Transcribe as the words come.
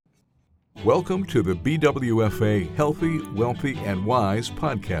Welcome to the BWFA Healthy, Wealthy, and Wise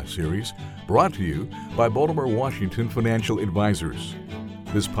podcast series brought to you by Baltimore, Washington Financial Advisors.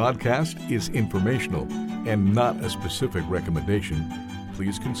 This podcast is informational and not a specific recommendation.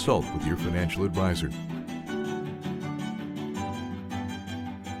 Please consult with your financial advisor.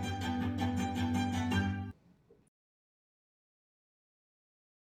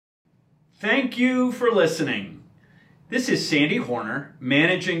 Thank you for listening. This is Sandy Horner,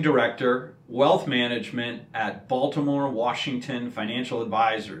 Managing Director, Wealth Management at Baltimore, Washington Financial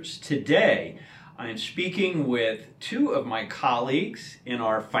Advisors. Today, I'm speaking with two of my colleagues in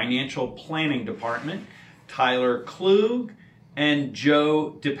our financial planning department, Tyler Klug and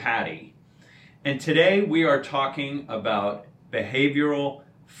Joe DePatty. And today we are talking about behavioral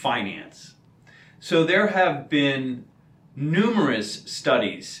finance. So there have been numerous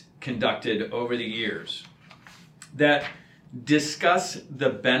studies conducted over the years that discuss the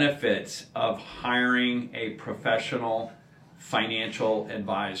benefits of hiring a professional financial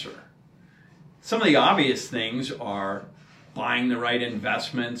advisor. Some of the obvious things are buying the right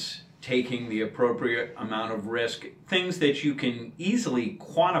investments, taking the appropriate amount of risk, things that you can easily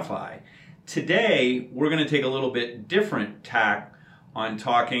quantify. Today, we're going to take a little bit different tack on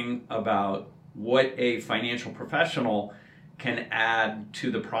talking about what a financial professional can add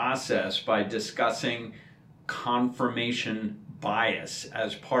to the process by discussing confirmation bias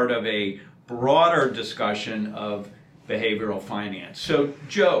as part of a broader discussion of behavioral finance. So,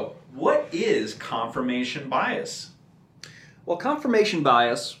 Joe, what is confirmation bias? Well, confirmation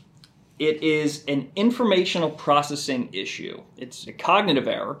bias, it is an informational processing issue. It's a cognitive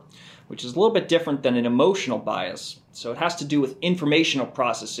error, which is a little bit different than an emotional bias. So it has to do with informational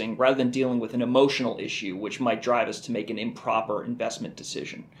processing rather than dealing with an emotional issue, which might drive us to make an improper investment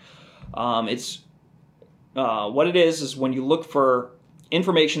decision. What it is when you look for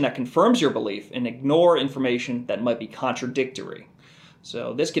information that confirms your belief and ignore information that might be contradictory.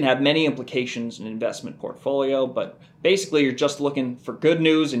 So this can have many implications in an investment portfolio, but basically you're just looking for good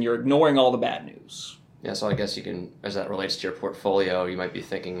news and you're ignoring all the bad news. Yeah, so I guess you can, as that relates to your portfolio, you might be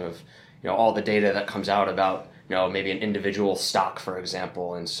thinking of, all the data that comes out about, maybe an individual stock, for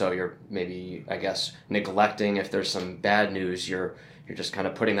example, and so you're maybe, I guess, neglecting if there's some bad news, you're just kind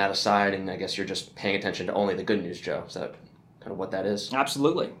of putting that aside, and I guess you're just paying attention to only the good news, Joe. Is that kind of what that is?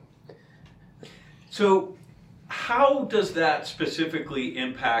 Absolutely. So how does that specifically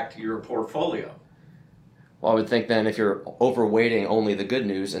impact your portfolio? Well, I would think then if you're overweighting only the good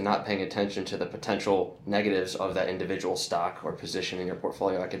news and not paying attention to the potential negatives of that individual stock or position in your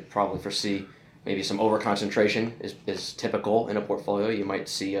portfolio, I could probably foresee maybe some overconcentration is typical in a portfolio. You might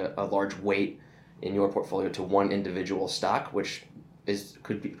see a large weight in your portfolio to one individual stock, which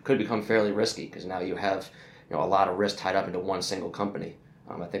could become fairly risky because now you have a lot of risk tied up into one single company.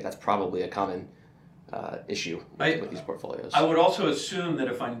 I think that's probably a common issue with these portfolios. I would also assume that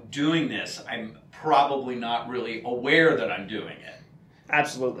if I'm doing this, I'm probably not really aware that I'm doing it.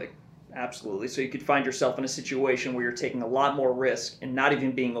 Absolutely. So you could find yourself in a situation where you're taking a lot more risk and not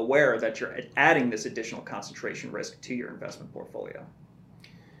even being aware that you're adding this additional concentration risk to your investment portfolio.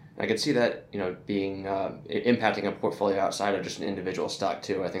 I could see that, being impacting a portfolio outside of just an individual stock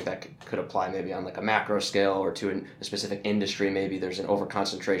too. I think that could apply maybe on like a macro scale or to a specific industry. Maybe there's an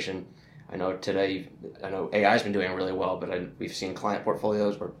overconcentration. I know AI has been doing really well, but we've seen client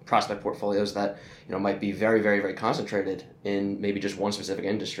portfolios or prospect portfolios that might be very, very, very concentrated in maybe just one specific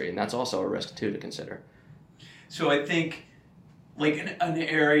industry, and that's also a risk too to consider. So I think like an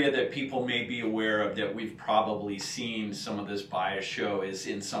area that people may be aware of that we've probably seen some of this bias show is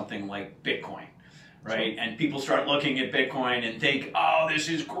in something like Bitcoin, right? And people start looking at Bitcoin and think, oh, this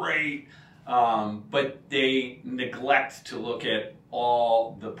is great, but they neglect to look at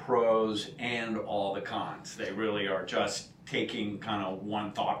all the pros and all the cons. They really are just taking kind of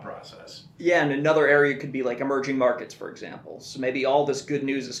one thought process. Yeah, and another area could be like emerging markets, for example. So maybe all this good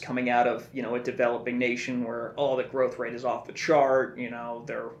news is coming out of, a developing nation where the growth rate is off the chart,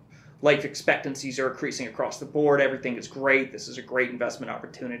 their life expectancies are increasing across the board, everything is great, this is a great investment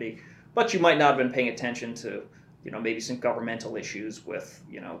opportunity. But you might not have been paying attention to, maybe some governmental issues with,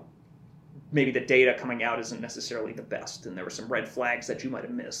 maybe the data coming out isn't necessarily the best, and there were some red flags that you might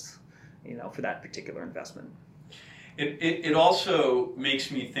have missed, for that particular investment. It also makes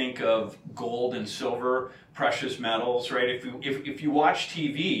me think of gold and silver, precious metals, right? If you watch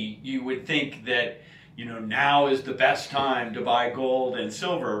TV, you would think that now is the best time to buy gold and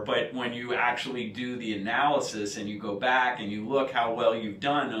silver, but when you actually do the analysis and you go back and you look how well you've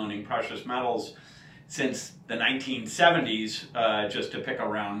done owning precious metals since the 1970s, just to pick a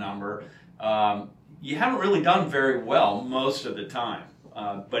round number, you haven't really done very well most of the time.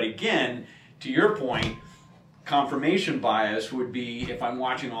 But again, to your point, confirmation bias would be if I'm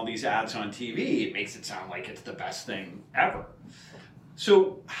watching all these ads on TV, it makes it sound like it's the best thing ever.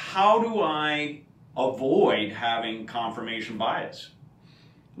 So how do I avoid having confirmation bias?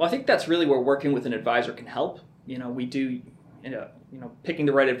 Well, I think that's really where working with an advisor can help. We do, picking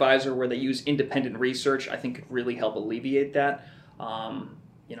the right advisor where they use independent research, I think could really help alleviate that.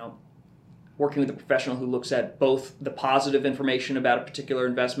 Working with a professional who looks at both the positive information about a particular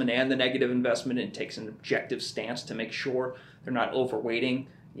investment and the negative investment and takes an objective stance to make sure they're not overweighting,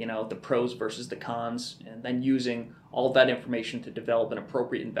 the pros versus the cons, and then using all that information to develop an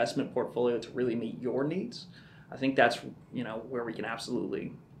appropriate investment portfolio to really meet your needs. I think that's, where we can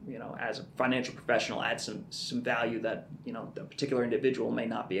absolutely, as a financial professional, add some value that, the particular individual may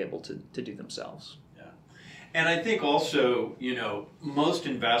not be able to do themselves. Yeah. And I think also, most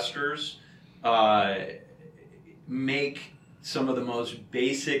investors make some of the most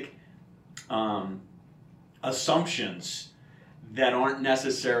basic assumptions that aren't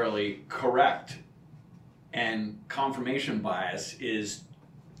necessarily correct. And confirmation bias is,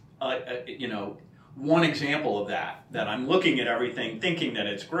 one example of that I'm looking at everything thinking that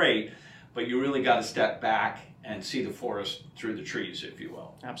it's great, but you really got to step back and see the forest through the trees, if you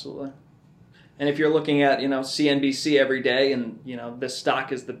will. Absolutely. And if you're looking at, CNBC every day and, this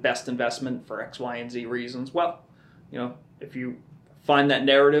stock is the best investment for X, Y, and Z reasons, well, if you find that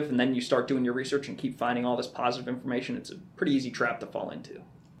narrative and then you start doing your research and keep finding all this positive information, it's a pretty easy trap to fall into.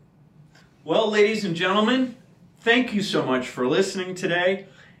 Well, ladies and gentlemen, thank you so much for listening today.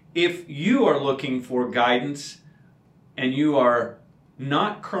 If you are looking for guidance and you are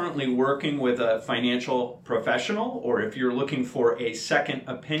not currently working with a financial professional, or if you're looking for a second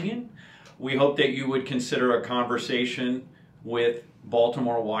opinion, we hope that you would consider a conversation with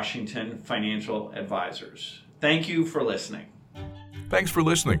Baltimore, Washington Financial Advisors. Thank you for listening. Thanks for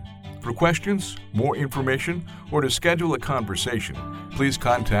listening. For questions, more information, or to schedule a conversation, please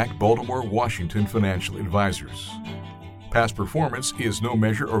contact Baltimore, Washington Financial Advisors. Past performance is no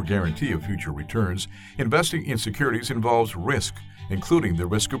measure or guarantee of future returns. Investing in securities involves risk, including the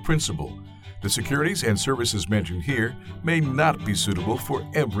risk of principal. The securities and services mentioned here may not be suitable for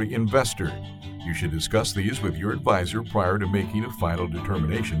every investor. You should discuss these with your advisor prior to making a final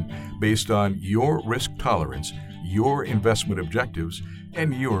determination based on your risk tolerance, your investment objectives,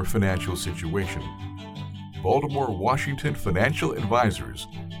 and your financial situation. Baltimore, Washington Financial Advisors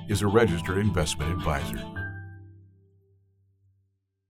is a registered investment advisor.